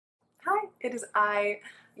It is I,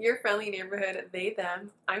 your friendly neighborhood they, them.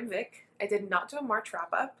 I'm Vic. I did not do a March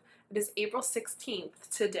wrap up. It is April 16th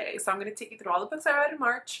today, so I'm going to take you through all the books I read in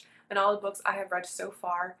March and all the books I have read so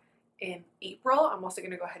far in April. I'm also going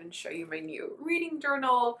to go ahead and show you my new reading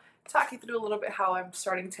journal, talk you through a little bit how I'm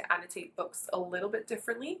starting to annotate books a little bit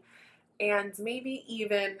differently, and maybe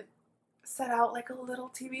even set out like a little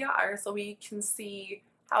TBR so we can see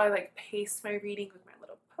how I like pace my reading with my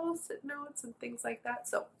little post-it notes and things like that.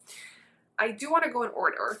 So I do want to go in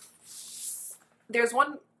order. There's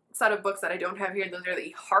one set of books that I don't have here, and those are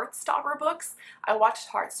the Heartstopper books. I watched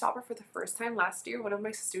Heartstopper for the first time last year. One of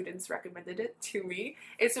my students recommended it to me.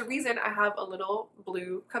 It's the reason I have a little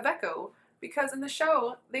blue Kaweco, because in the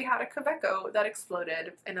show they had a Kaweco that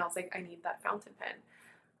exploded and I was like, I need that fountain pen.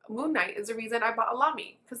 Moon Knight is the reason I bought a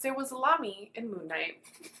Lamy, because there was a Lamy in Moon Knight.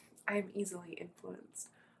 I am easily influenced.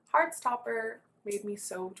 Heartstopper made me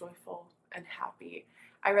so joyful and happy.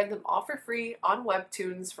 I read them all for free on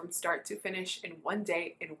Webtoons from start to finish in one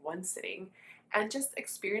day, in one sitting, and just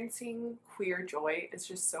experiencing queer joy is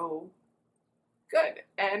just so good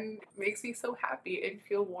and makes me so happy and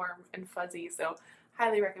feel warm and fuzzy. So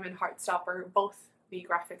highly recommend Heartstopper, both the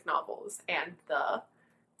graphic novels and the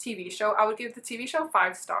TV show. I would give the TV show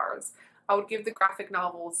 5 stars. I would give the graphic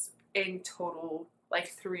novels in total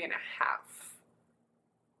like 3.5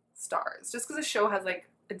 stars, just because the show has like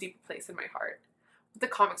a deep place in my heart. But the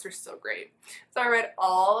comics were still great. So I read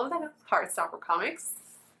all of the Heartstopper comics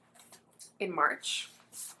in March.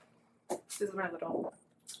 This is my little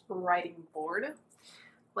writing board.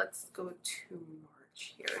 Let's go to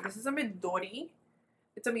March here. This is a Midori.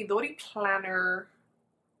 It's a Midori Planner.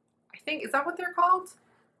 I think, is that what they're called?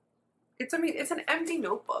 It's an empty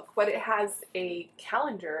notebook, but it has a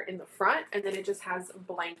calendar in the front, and then it just has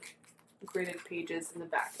blank gridded pages in the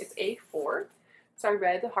back. It's A4. So I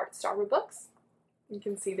read the Heartstopper books. You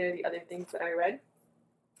can see there the other things that I read.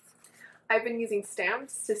 I've been using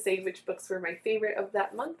stamps to say which books were my favorite of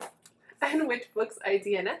that month and which books I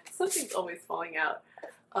DNF'd. Something's always falling out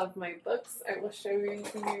of my books. I will show you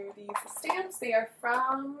these stamps. They are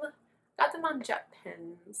got them on jet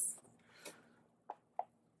pens.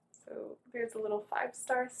 So there's a little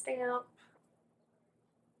 5-star stamp.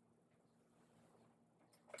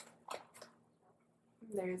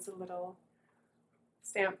 There's a little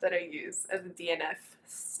stamp that I use as a DNF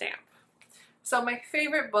stamp. So my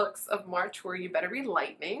favorite books of March were You Better Be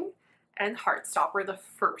Lightning and Heartstopper, the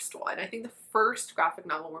first one. I think the first graphic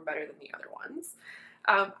novel were better than the other ones.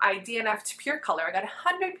 I DNF'd Pure Color. I got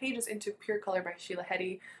 100 pages into Pure Color by Sheila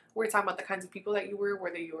Heti. We're talking about the kinds of people that you were,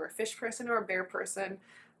 whether you were a fish person or a bear person.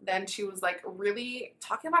 Then she was like really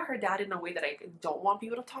talking about her dad in a way that I don't want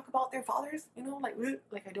people to talk about their fathers, you know,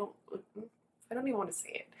 like I don't even want to say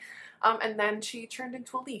it. And then she turned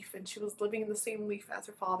into a leaf, and she was living in the same leaf as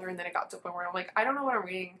her father, and then it got to a point where I'm like, I don't know what I'm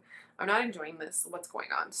reading. I'm not enjoying this. What's going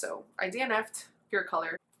on? So I DNF'd Pure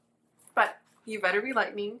Color, but You Better Be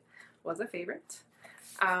Lightning was a favorite.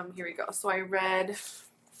 Here we go. So I read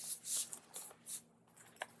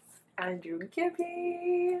Andrew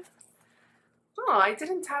Gibby. Oh, I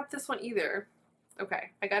didn't tab this one either. Okay,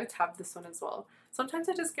 I gotta tab this one as well. Sometimes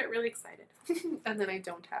I just get really excited and then I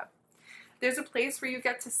don't tab. There's a place where you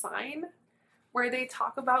get to sign where they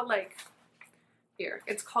talk about like, here,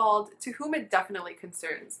 it's called To Whom It Definitely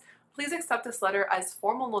Concerns. Please accept this letter as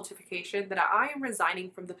formal notification that I am resigning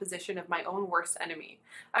from the position of my own worst enemy.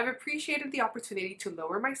 I've appreciated the opportunity to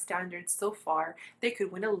lower my standards so far they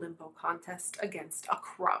could win a limbo contest against a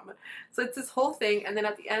crumb. So it's this whole thing, and then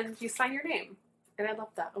at the end you sign your name. And I love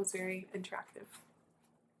that. It was very interactive.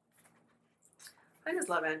 I just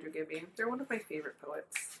love Andrew Gibby. They're one of my favorite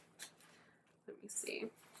poets. Let me see.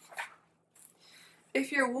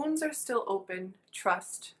 If your wounds are still open,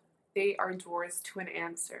 trust they are doors to an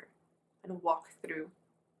answer, and walk through.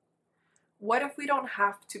 What if we don't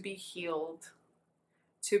have to be healed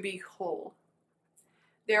to be whole?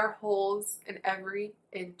 There are holes in every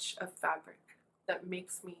inch of fabric that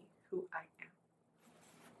makes me who I am.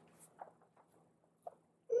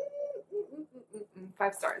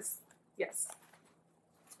 5 stars. Yes.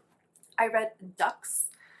 I read Ducks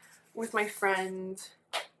with my friend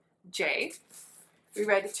Jay. We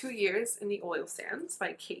read 2 Years in the Oil Sands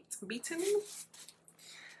by Kate Beaton.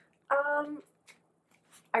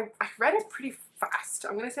 I read it pretty fast.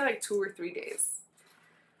 I'm gonna say like 2 or 3 days.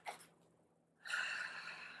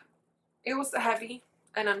 It was heavy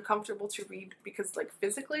and uncomfortable to read because like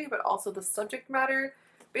physically, but also the subject matter.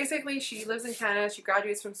 Basically, she lives in Canada, she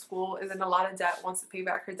graduates from school, is in a lot of debt, wants to pay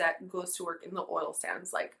back her debt, goes to work in the oil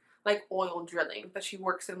sands, like oil drilling. But she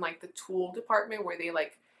works in like the tool department where they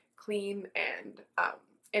like clean and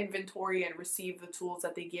inventory and receive the tools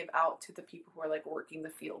that they give out to the people who are like working the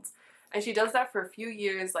fields. And she does that for a few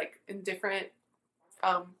years, like in different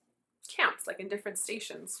camps, like in different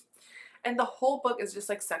stations. And the whole book is just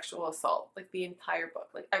like sexual assault, like the entire book.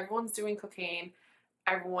 Like everyone's doing cocaine,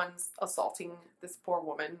 everyone's assaulting this poor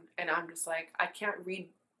woman, and I'm just like, I can't read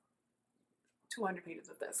 200 pages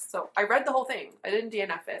of this. So I read the whole thing. I didn't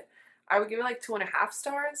DNF it. I would give it like 2.5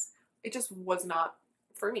 stars. It just was not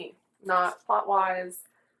for me. Not plot-wise,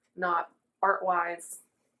 not art-wise,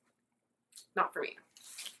 not for me.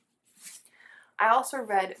 I also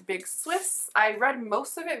read Big Swiss. I read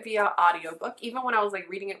most of it via audiobook. Even when I was like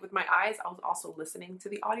reading it with my eyes, I was also listening to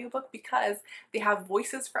the audiobook because they have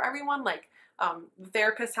voices for everyone. Like the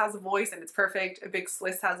therapist has a voice and it's perfect. A Big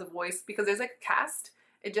Swiss has a voice because there's like a cast.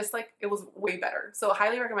 It just like, it was way better. So I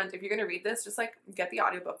highly recommend if you're going to read this, just like get the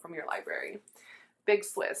audiobook from your library. Big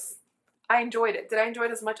Swiss. I enjoyed it. Did I enjoy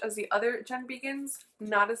it as much as the other Jen Begins?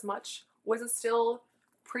 Not as much. Was it still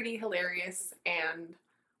pretty hilarious and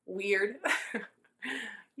weird?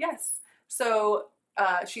 Yes. So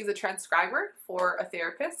she's a transcriber for a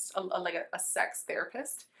therapist, like a sex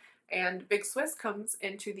therapist. And Big Swiss comes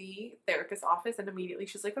into the therapist's office and immediately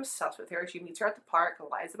she's like obsessed with her. She meets her at the park,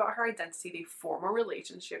 lies about her identity. They form a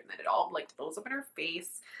relationship and then it all like blows up in her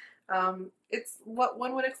face. It's what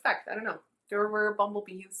one would expect. I don't know. There were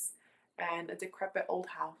bumblebees and a decrepit old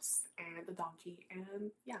house and a donkey.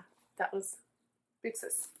 And yeah, that was Big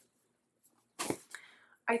Sis.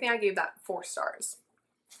 I think I gave that 4 stars.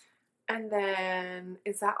 And then,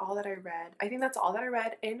 is that all that I read? I think that's all that I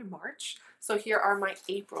read in March. So here are my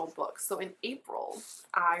April books. So in April,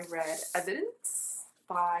 I read Evidence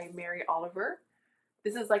by Mary Oliver.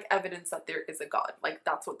 This is like evidence that there is a God. Like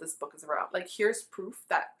that's what this book is about. Like here's proof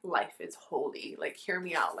that life is holy. Like hear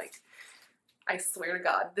me out. Like I swear to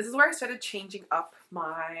God. This is where I started changing up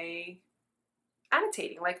my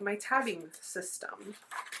annotating, like my tabbing system.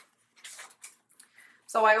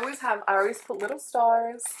 So I always put little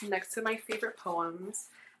stars next to my favorite poems,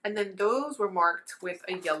 and then those were marked with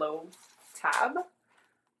a yellow tab,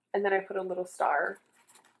 and then I put a little star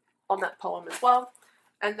on that poem as well,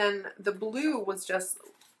 and then the blue was just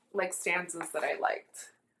like stanzas that I liked.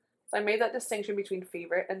 So I made that distinction between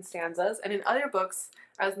favorite and stanzas, and in other books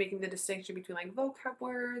I was making the distinction between like vocab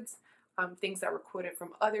words, things that were quoted from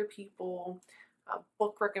other people,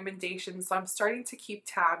 book recommendations. So I'm starting to keep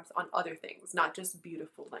tabs on other things, not just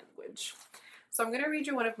beautiful language. So I'm going to read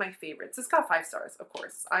you one of my favorites. It's got 5 stars, of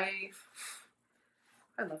course. I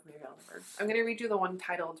love Mary Oliver. I'm going to read you the one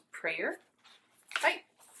titled Prayer. Hi.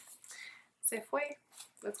 Se fue.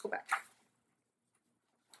 Let's go back.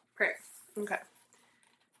 Prayer. Okay.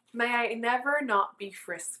 May I never not be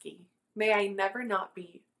frisky. May I never not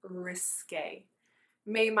be risque.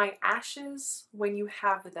 May my ashes, when you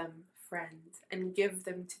have them, friend, and give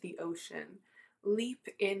them to the ocean, leap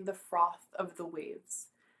in the froth of the waves,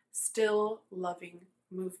 still loving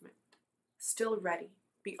movement, still ready,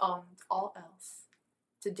 beyond all else,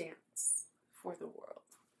 to dance for the world.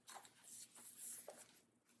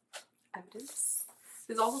 Evidence.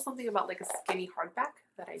 There's also something about like a skinny hardback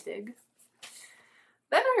that I dig.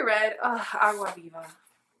 Then I read Agua Viva.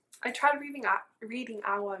 I tried reading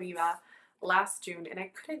Agua Viva last June and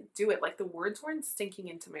I couldn't do it. Like the words weren't sinking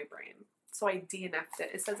into my brain. So I DNF'd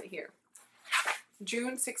it. It says it here.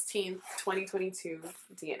 June 16th, 2022,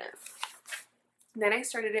 DNF. And then I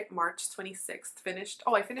started it March 26th.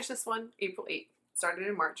 I finished this one April 8th. Started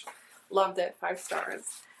in March. Loved it. 5 stars.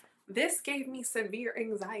 This gave me severe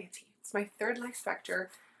anxiety. It's my 3rd Lispector.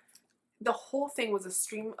 The whole thing was a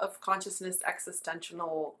stream of consciousness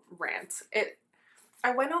existential rant.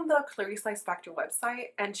 I went on the Clarice Lispector website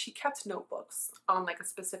and she kept notebooks on like a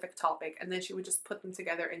specific topic and then she would just put them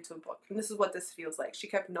together into a book. And this is what this feels like. She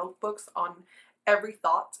kept notebooks on every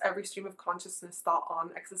thought, every stream of consciousness thought on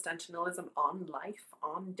existentialism, on life,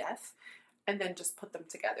 on death, and then just put them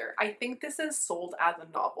together. I think this is sold as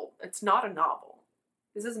a novel. It's not a novel.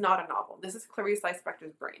 This is not a novel. This is Clarice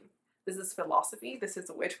Lispector's brain. This is philosophy. This is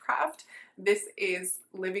witchcraft. This is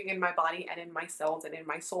living in my body and in my cells and in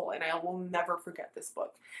my soul. And I will never forget this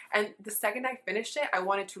book. And the second I finished it, I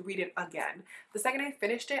wanted to read it again. The second I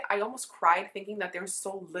finished it, I almost cried thinking that there was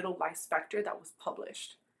so little Lispector that was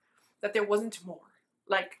published. That there wasn't more.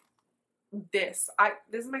 Like this.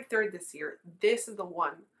 This is my 3rd this year. This is the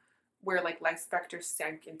one where like Lispector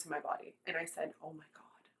sank into my body. And I said, oh my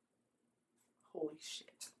God. Holy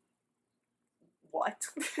shit. What?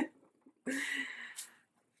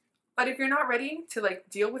 But if you're not ready to like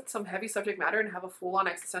deal with some heavy subject matter and have a full-on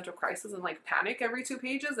existential crisis and like panic every 2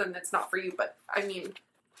 pages, then it's not for you. But I mean,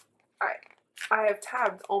 I have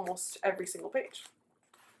tabbed almost every single page.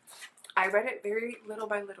 I read it very little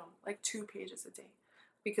by little, like 2 pages a day,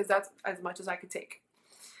 because that's as much as I could take.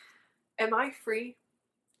 Am I free?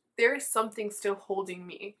 There is something still holding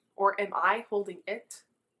me, or am I holding it?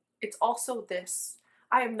 It's also this.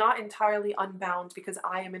 I am not entirely unbound because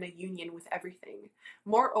I am in a union with everything.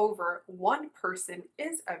 Moreover, one person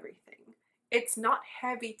is everything. It's not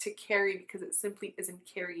heavy to carry because it simply isn't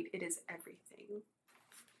carried, it is everything.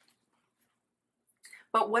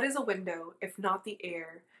 But what is a window if not the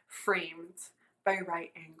air framed by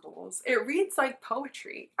right angles? It reads like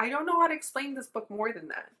poetry. I don't know how to explain this book more than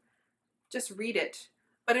that. Just read it.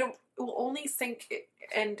 But it will only sink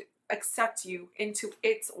and accept you into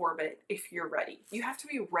its orbit if you're ready. You have to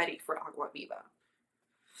be ready for Agua Viva.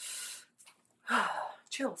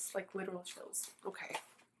 Chills, like literal chills. Okay.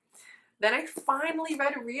 Then I finally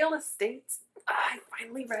read Real Estate. I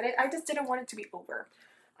finally read it. I just didn't want it to be over.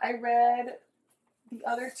 I read the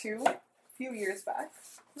other 2 a few years back.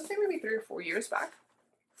 I think maybe 3 or 4 years back.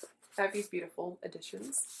 I have these beautiful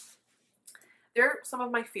editions. They're some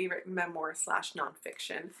of my favorite memoir /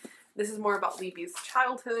 nonfiction. This is more about Levy's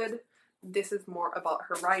childhood. This is more about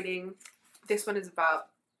her writing. This one is about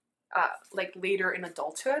like later in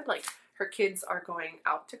adulthood, like her kids are going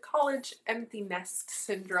out to college, empty nest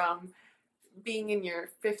syndrome, being in your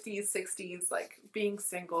 50s, 60s, like being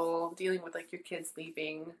single, dealing with like your kids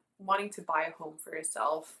leaving, wanting to buy a home for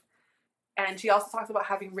yourself. And she also talks about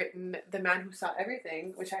having written The Man Who Saw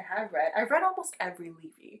Everything, which I have read. I've read almost every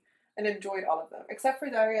Levy and enjoyed all of them, except for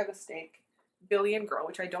Diary of a Snake, Billy and Girl,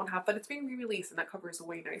 which I don't have, but it's being re-released and that cover is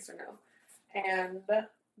way nicer now. And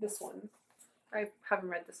this one. I haven't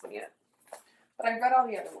read this one yet, but I've read all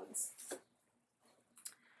the other ones.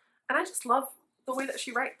 And I just love the way that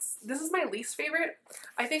she writes. This is my least favorite.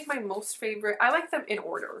 I think my most favorite, I like them in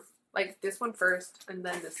order. Like this one first, and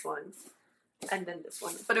then this one, and then this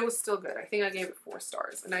one. But it was still good. I think I gave it 4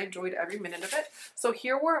 stars, and I enjoyed every minute of it. So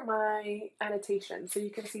here were my annotations. So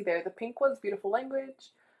you can see there, the pink was beautiful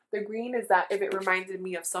language. The green is that if it reminded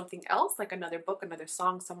me of something else, like another book, another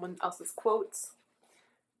song, someone else's quotes.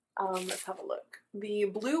 Let's have a look. The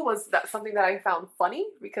blue was something that I found funny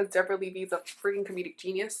because Deborah Levy's a freaking comedic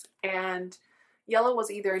genius. And yellow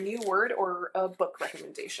was either a new word or a book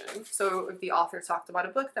recommendation. So if the author talked about a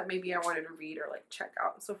book that maybe I wanted to read or like check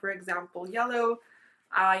out. So for example, yellow,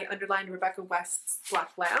 I underlined Rebecca West's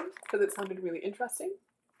Black Lamb because it sounded really interesting.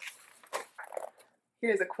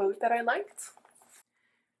 Here's a quote that I liked.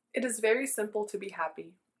 It is very simple to be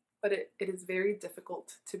happy, but it is very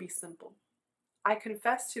difficult to be simple. I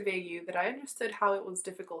confess to Vayu that I understood how it was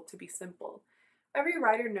difficult to be simple. Every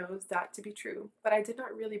writer knows that to be true, but I did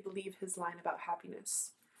not really believe his line about happiness.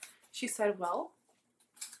 She said, well,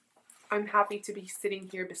 I'm happy to be sitting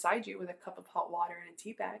here beside you with a cup of hot water and a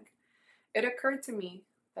tea bag. It occurred to me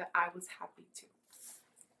that I was happy too.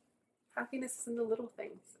 Happiness is in the little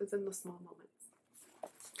things, it's in the small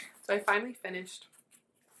moments. So I finally finished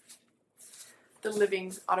the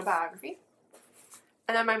Living autobiography.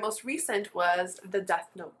 And then my most recent was the Death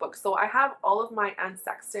Note book. So I have all of my Anne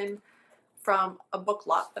Sexton from a book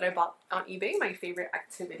lot that I bought on eBay, my favorite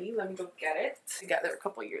activity. Let me go get it. Together a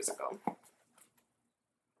couple years ago.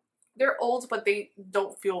 They're old, but they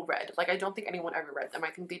don't feel read. Like I don't think anyone ever read them. I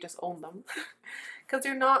think they just own them. Because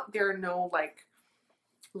there are no like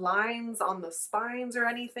lines on the spines or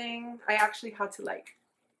anything. I actually had to like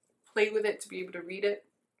play with it to be able to read it.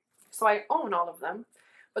 So I own all of them.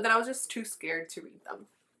 But then I was just too scared to read them.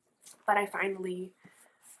 But I finally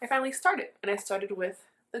started. And I started with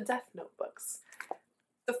the Death Note books.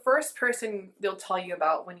 The first person they'll tell you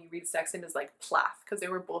about when you read Sexton is like Plath. Because they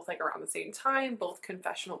were both like around the same time. Both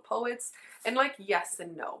confessional poets. And like yes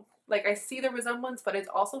and no. Like I see the resemblance. But it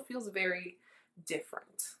also feels very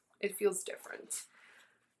different. It feels different.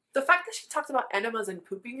 The fact that she talks about enemas and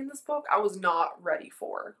pooping in this book, I was not ready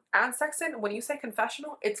for. Anne Sexton, when you say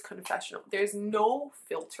confessional, it's confessional. There's no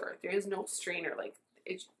filter. There is no strainer. Like,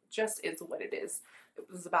 it just is what it is.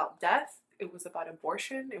 It was about death. It was about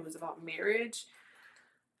abortion. It was about marriage.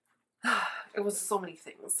 It was so many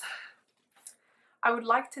things. I would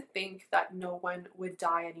like to think that no one would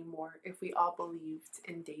die anymore if we all believed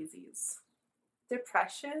in daisies.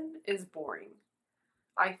 Depression is boring,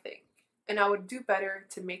 I think. And I would do better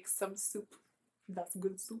to make some soup. That's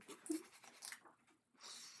good soup.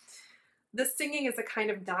 The singing is a kind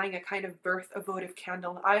of dying, a kind of birth, a votive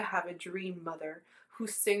candle. I have a dream mother who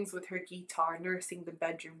sings with her guitar, nursing the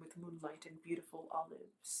bedroom with moonlight and beautiful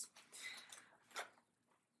olives.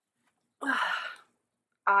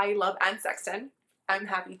 I love Anne Sexton. I'm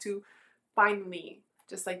happy to finally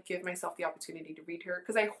just like give myself the opportunity to read her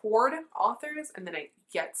because I hoard authors and then I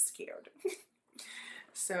get scared.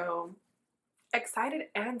 So excited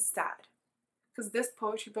and sad, because this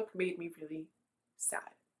poetry book made me really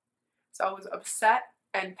sad. So I was upset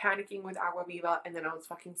and panicking with Agua Viva, and then I was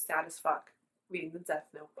fucking sad as fuck reading the Death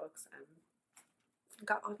Note books and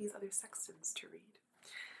got all these other Sextons to read.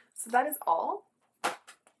 So that is all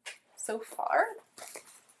so far.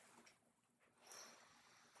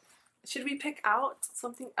 Should we pick out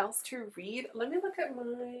something else to read? Let me look at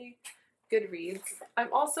my Goodreads.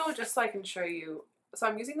 I'm also, just so I can show you, so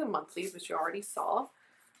I'm using the monthlies, which you already saw.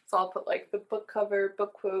 So I'll put like the book cover,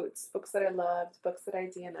 book quotes, books that I loved, books that I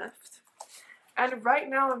DNF'd. And right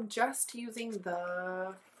now I'm just using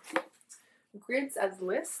the grids as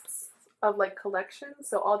lists of like collections.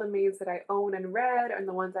 So all the Mays that I own and read and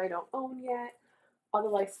the ones I don't own yet. All the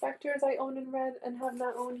Lispectors I own and read and have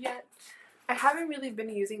not owned yet. I haven't really been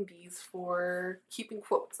using these for keeping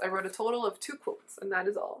quotes. I wrote a total of 2 quotes and that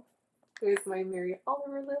is all. There's my Mary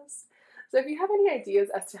Oliver list. So if you have any ideas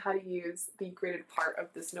as to how to use the graded part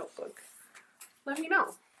of this notebook, let me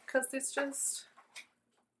know, because it's just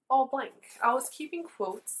all blank. I was keeping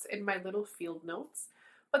quotes in my little field notes,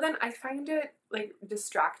 but then I find it like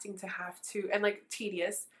distracting to have to, and like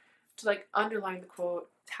tedious, to like underline the quote,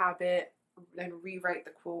 tab it, then rewrite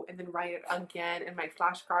the quote, and then write it again in my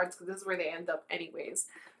flashcards, because this is where they end up anyways.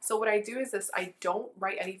 So what I do is this: I don't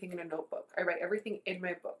write anything in a notebook. I write everything in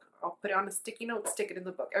my book. I'll put it on a sticky note, stick it in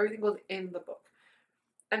the book. Everything goes in the book.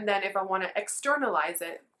 And then if I want to externalize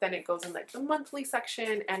it, then it goes in like the monthly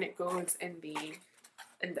section and it goes in the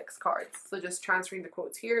index cards. So just transferring the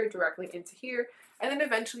quotes here directly into here, and then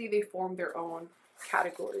eventually they form their own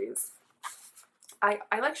categories. I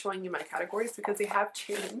like showing you my categories because they have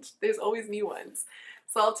changed. There's always new ones.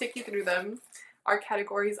 So I'll take you through them. Our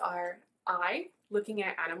categories are eye, looking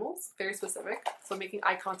at animals, very specific. So making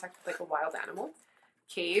eye contact with like a wild animal.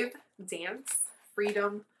 Cave, dance,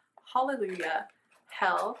 freedom, hallelujah,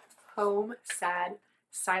 hell, home, sad,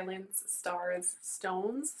 silence, stars,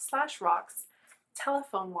 stones / rocks,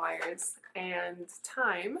 telephone wires, and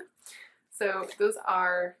time. So those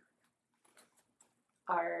are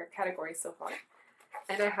our categories so far.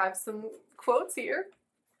 And I have some quotes here.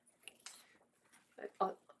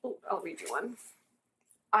 I'll read you one.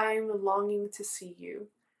 I'm longing to see you.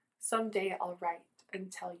 Someday I'll write and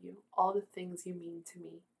tell you all the things you mean to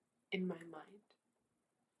me in my mind.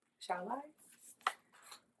 Shall I?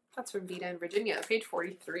 That's from Beaton, Virginia, page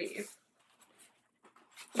 43.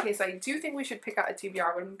 Okay, so I do think we should pick out a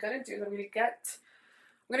TBR. What I'm gonna do is I'm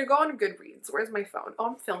gonna go on Goodreads. Where's my phone? Oh,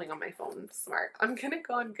 I'm filming on my phone. Smart. I'm gonna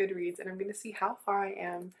go on Goodreads and I'm gonna see how far I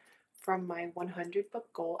am from my 100 book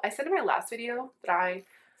goal. I said in my last video that I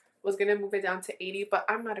was gonna move it down to 80, but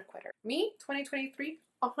I'm not a quitter. Me, 2023,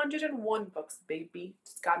 101 books, baby.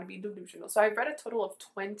 Just gotta be delusional. So I've read a total of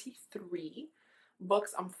 23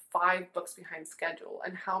 books. I'm 5 books behind schedule.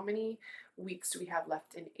 And how many weeks do we have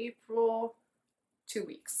left in April? 2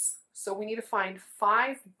 weeks. So we need to find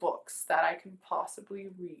 5 books that I can possibly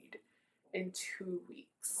read in 2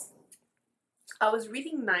 weeks. I was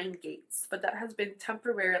reading 9 Gates, but that has been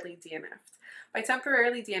temporarily DNF'd. By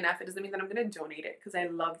temporarily DNF, it doesn't mean that I'm going to donate it because I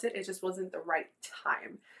loved it. It just wasn't the right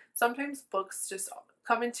time. Sometimes books just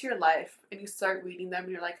come into your life and you start reading them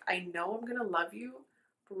and you're like, I know I'm going to love you,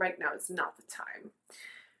 but right now it's not the time.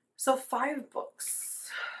 So 5 books.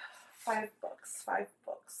 5 books. 5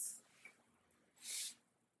 books.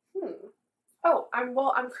 Oh,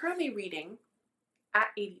 I'm currently reading At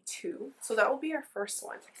 82, so that will be our first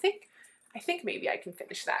one. I think maybe I can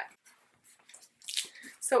finish that.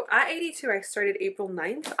 So At 82, I started April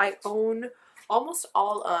 9th. I own almost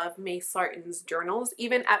all of May Sarton's journals,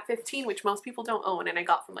 even At 15, which most people don't own, and I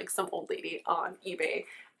got from like some old lady on eBay,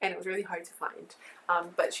 and it was really hard to find.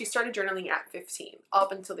 But she started journaling at 15,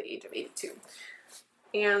 up until the age of 82.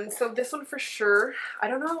 And so this one for sure, I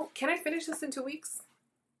don't know, can I finish this in 2 weeks?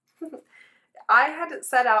 I had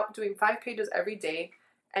set out doing 5 pages every day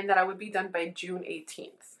and that I would be done by June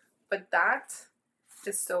 18th. But that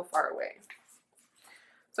is so far away.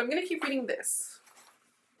 So I'm going to keep reading this.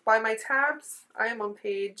 By my tabs, I am on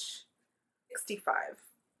page 65.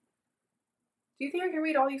 Do you think I can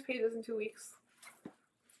read all these pages in 2 weeks?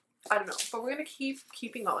 I don't know. But we're going to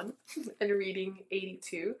keeping on and reading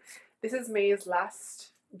 82. This is May's last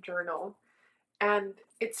journal. And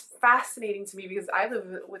it's fascinating to me because I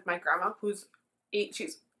live with my grandma who's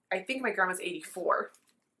I think my grandma's 84.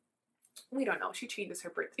 We don't know. She changes her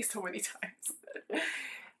birthday so many times.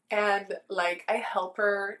 And like, I help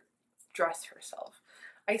her dress herself.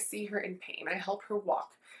 I see her in pain. I help her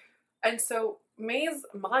walk. And so May's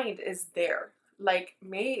mind is there. Like,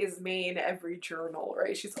 May is May in every journal,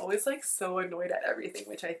 right? She's always like so annoyed at everything,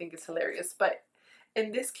 which I think is hilarious. But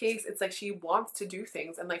In this case, it's like she wants to do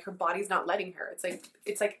things and like her body's not letting her.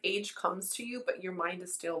 It's like age comes to you, but your mind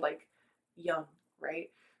is still like young, right?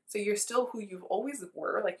 So you're still who you've always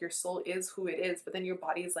were, like your soul is who it is, but then your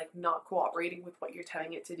body is like not cooperating with what you're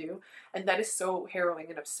telling it to do. And that is so harrowing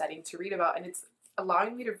and upsetting to read about. And it's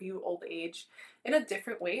allowing me to view old age in a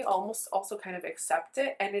different way, almost also kind of accept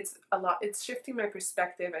it. And it's shifting my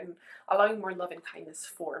perspective and allowing more love and kindness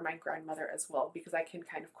for my grandmother as well, because I can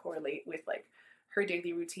kind of correlate with like her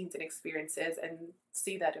daily routines and experiences and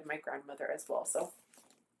see that in my grandmother as well. So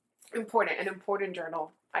an important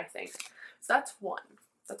journal, I think. So that's one.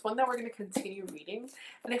 That's one that we're going to continue reading.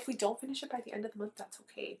 And if we don't finish it by the end of the month, that's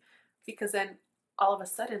okay. Because then all of a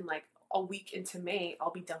sudden, like a week into May,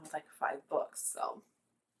 I'll be done with like 5 books. So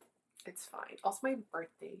it's fine. Also, my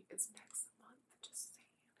birthday is next month. Just saying.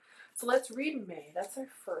 So let's read May. That's our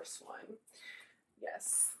first one.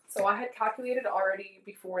 Yes. So I had calculated already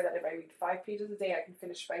before that if I read 5 pages a day, I can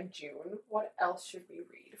finish by June. What else should we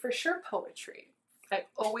read? For sure, poetry. I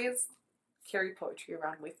always carry poetry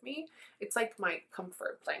around with me. It's like my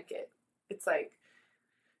comfort blanket. It's like,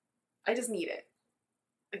 I just need it.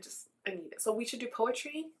 I need it. So we should do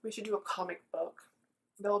poetry. We should do a comic book.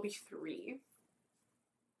 There will be 3.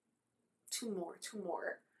 2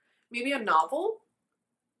 more. Maybe a novel?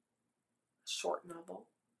 A short novel.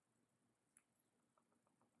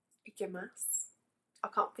 ¿Qué más? I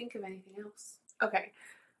can't think of anything else. Okay.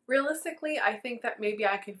 Realistically, I think that maybe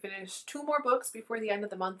I can finish 2 more books before the end of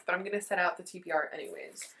the month, but I'm going to set out the TBR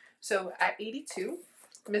anyways. So at 82,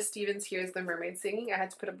 Miss Stevens hears the mermaid singing. I had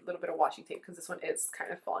to put a little bit of washi tape because this one is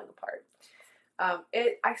kind of falling apart.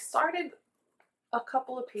 I started a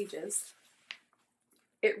couple of pages.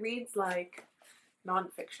 It reads like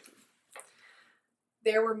nonfiction.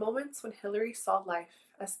 There were moments when Hilary saw life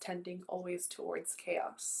as tending always towards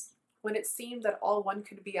chaos, when it seemed that all one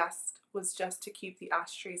could be asked was just to keep the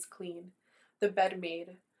ashtrays clean, the bed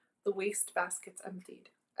made, the waste baskets emptied,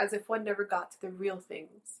 as if one never got to the real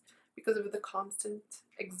things because of the constant,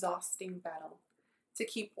 exhausting battle to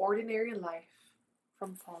keep ordinary life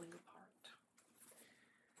from falling apart.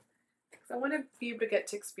 So I want to be able to get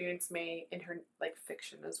to experience May in her like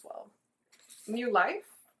fiction as well. New life,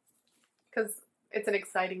 because it's an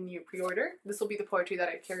exciting new pre-order. This will be the poetry that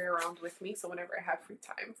I carry around with me, so whenever I have free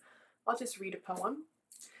time, I'll just read a poem.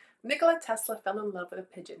 Nikola Tesla fell in love with a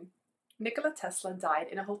pigeon. Nikola Tesla died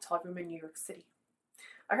in a hotel room in New York City.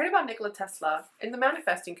 I heard about Nikola Tesla in the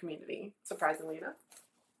manifesting community, surprisingly enough.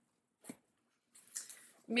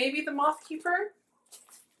 Maybe The Moth Keeper?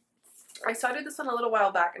 I started this one a little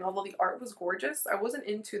while back, and although the art was gorgeous, I wasn't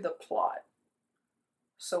into the plot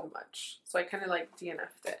so much. So I kind of like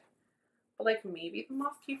DNF'd it. But like maybe The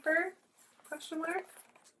Moth Keeper? Question mark.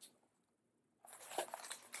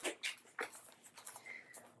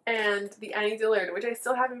 And the Annie Dillard, which I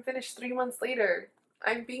still haven't finished 3 months later.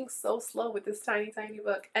 I'm being so slow with this tiny, tiny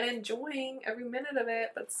book and enjoying every minute of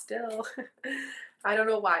it, but still, I don't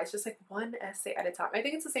know why. It's just like one essay at a time. I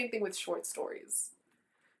think it's the same thing with short stories.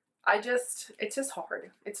 It's just hard.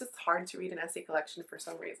 It's just hard to read an essay collection for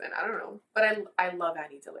some reason. I don't know. But I love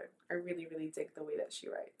Annie Dillard. I really, really dig the way that she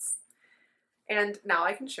writes. And now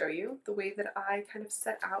I can show you the way that I kind of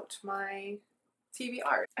set out my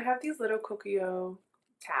TBR. I have these little Kokyo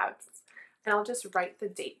tabs, and I'll just write the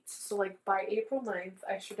date. So like by April 9th,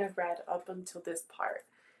 I should have read up until this part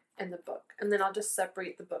in the book. And then I'll just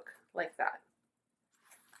separate the book like that.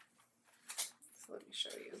 So let me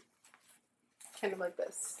show you. Kind of like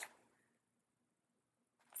this.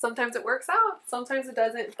 Sometimes it works out, sometimes it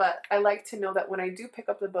doesn't, but I like to know that when I do pick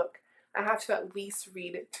up the book, I have to at least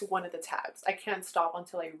read to one of the tabs. I can't stop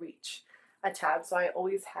until I reach a tab, so I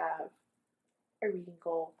always have a reading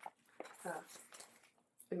goal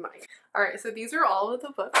in mind. Alright, so these are all of the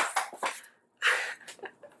books,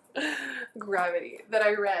 Gravity, that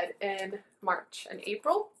I read in March and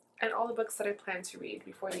April, and all the books that I plan to read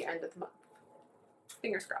before the end of the month.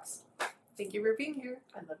 Fingers crossed. Thank you for being here.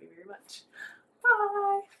 I love you very much.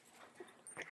 Bye!